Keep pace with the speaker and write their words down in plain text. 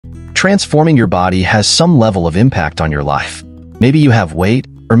Transforming your body has some level of impact on your life. Maybe you have weight,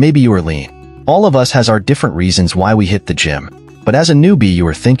 or maybe you are lean. All of us has our different reasons why we hit the gym. But as a newbie, you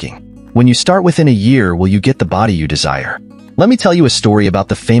are thinking, when you start within a year, will you get the body you desire? Let me tell you a story about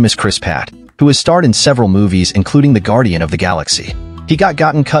the famous Chris Pratt, who has starred in several movies including The Guardian of the Galaxy. He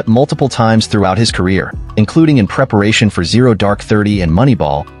gotten cut multiple times throughout his career, including in preparation for Zero Dark 30 and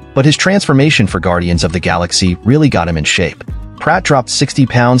Moneyball, but his transformation for Guardians of the Galaxy really got him in shape. Pratt dropped 60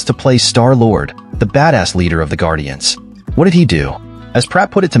 pounds to play Star-Lord, the badass leader of the Guardians. What did he do? As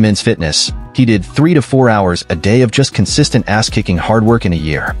Pratt put it to Men's Fitness, he did 3 to 4 hours a day of just consistent ass-kicking hard work in a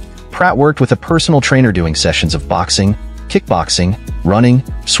year. Pratt worked with a personal trainer doing sessions of boxing, kickboxing, running,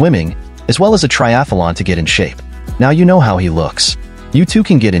 swimming, as well as a triathlon to get in shape. Now you know how he looks. You too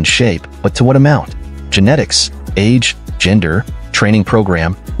can get in shape, but to what amount? Genetics, age, gender, training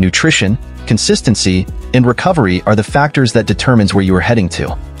program, nutrition, consistency, and recovery are the factors that determines where you are heading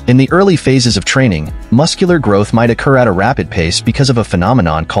to. In the early phases of training, muscular growth might occur at a rapid pace because of a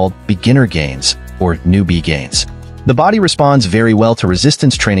phenomenon called beginner gains, or newbie gains. The body responds very well to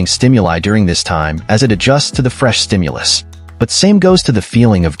resistance training stimuli during this time as it adjusts to the fresh stimulus. But same goes to the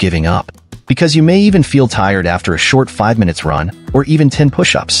feeling of giving up, because you may even feel tired after a short 5 minutes run, or even 10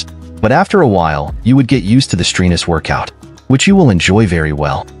 push-ups. But after a while, you would get used to the strenuous workout, which you will enjoy very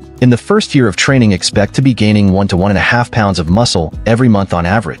well. In the first year of training, expect to be gaining 1 to 1.5 pounds of muscle every month on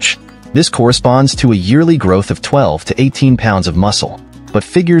average. This corresponds to a yearly growth of 12 to 18 pounds of muscle, but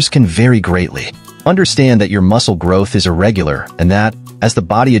figures can vary greatly. Understand that your muscle growth is irregular and that, as the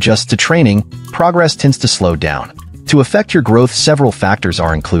body adjusts to training, progress tends to slow down. To affect your growth, several factors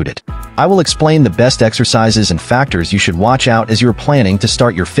are included. I will explain the best exercises and factors you should watch out as you're planning to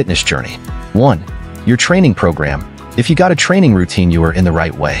start your fitness journey. 1. Your training program. If you got a training routine, you are in the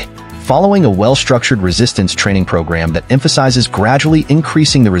right way. Following a well-structured resistance training program that emphasizes gradually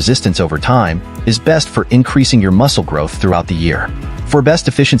increasing the resistance over time is best for increasing your muscle growth throughout the year. For best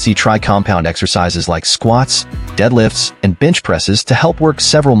efficiency, try compound exercises like squats, deadlifts, and bench presses to help work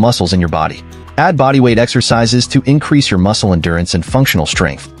several muscles in your body. Add bodyweight exercises to increase your muscle endurance and functional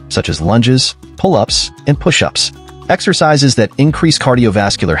strength, such as lunges, pull-ups, and push-ups. Exercises that increase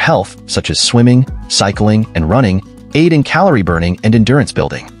cardiovascular health, such as swimming, cycling, and running, aid in calorie burning and endurance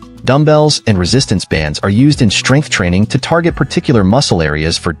building. Dumbbells and resistance bands are used in strength training to target particular muscle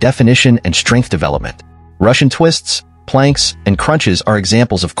areas for definition and strength development. Russian twists, planks, and crunches are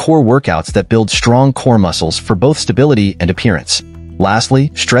examples of core workouts that build strong core muscles for both stability and appearance.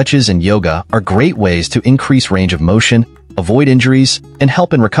 Lastly, stretches and yoga are great ways to increase range of motion, avoid injuries, and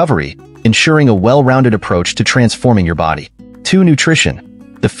help in recovery, ensuring a well-rounded approach to transforming your body. 2.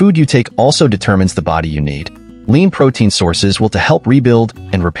 Nutrition. The food you take also determines the body you need. Lean protein sources will help rebuild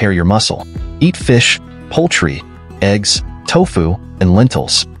and repair your muscle. Eat fish, poultry, eggs, tofu, and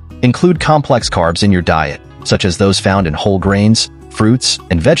lentils. Include complex carbs in your diet, such as those found in whole grains, fruits,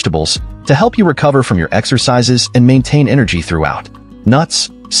 and vegetables, to help you recover from your exercises and maintain energy throughout. Nuts,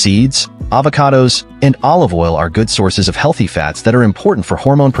 seeds, avocados, and olive oil are good sources of healthy fats that are important for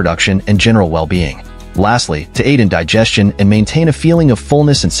hormone production and general well-being. Lastly, to aid in digestion and maintain a feeling of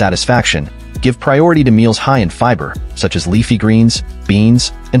fullness and satisfaction, give priority to meals high in fiber, such as leafy greens,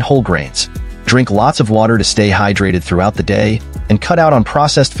 beans, and whole grains. Drink lots of water to stay hydrated throughout the day, and cut out on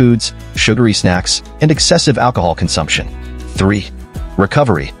processed foods, sugary snacks, and excessive alcohol consumption. 3.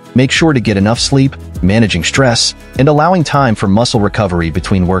 Recovery. Make sure to get enough sleep, managing stress, and allowing time for muscle recovery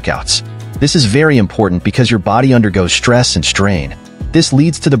between workouts. This is very important because your body undergoes stress and strain. This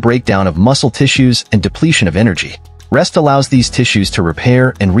leads to the breakdown of muscle tissues and depletion of energy. Rest allows these tissues to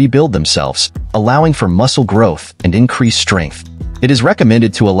repair and rebuild themselves, allowing for muscle growth and increased strength. It is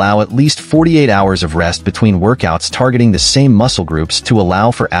recommended to allow at least 48 hours of rest between workouts targeting the same muscle groups to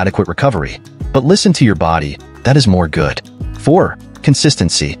allow for adequate recovery. But listen to your body, that is more good. 4.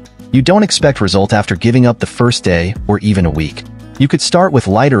 Consistency. You don't expect result after giving up the first day or even a week. You could start with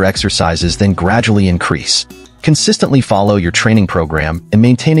lighter exercises, then gradually increase. Consistently follow your training program and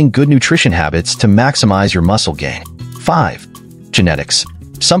maintaining good nutrition habits to maximize your muscle gain. 5. Genetics.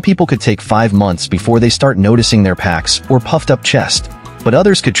 Some people could take 5 months before they start noticing their packs or puffed up chest, but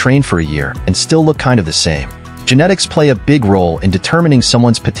others could train for a year and still look kind of the same. Genetics play a big role in determining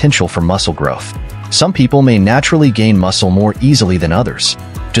someone's potential for muscle growth. Some people may naturally gain muscle more easily than others.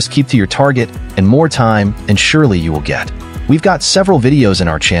 Just keep to your target, and more time, and surely you will get. We've got several videos in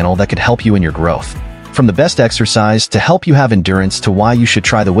our channel that could help you in your growth. From the best exercise to help you have endurance to why you should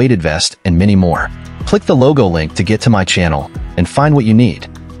try the weighted vest and many more. Click the logo link to get to my channel and find what you need.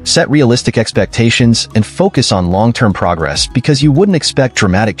 Set realistic expectations and focus on long-term progress because you wouldn't expect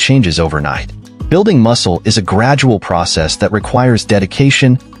dramatic changes overnight. Building muscle is a gradual process that requires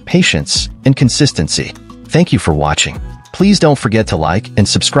dedication, patience, and consistency. Thank you for watching. Please don't forget to like and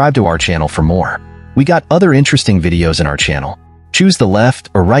subscribe to our channel for more. We got other interesting videos in our channel. Choose the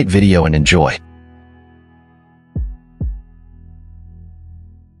left or right video and enjoy.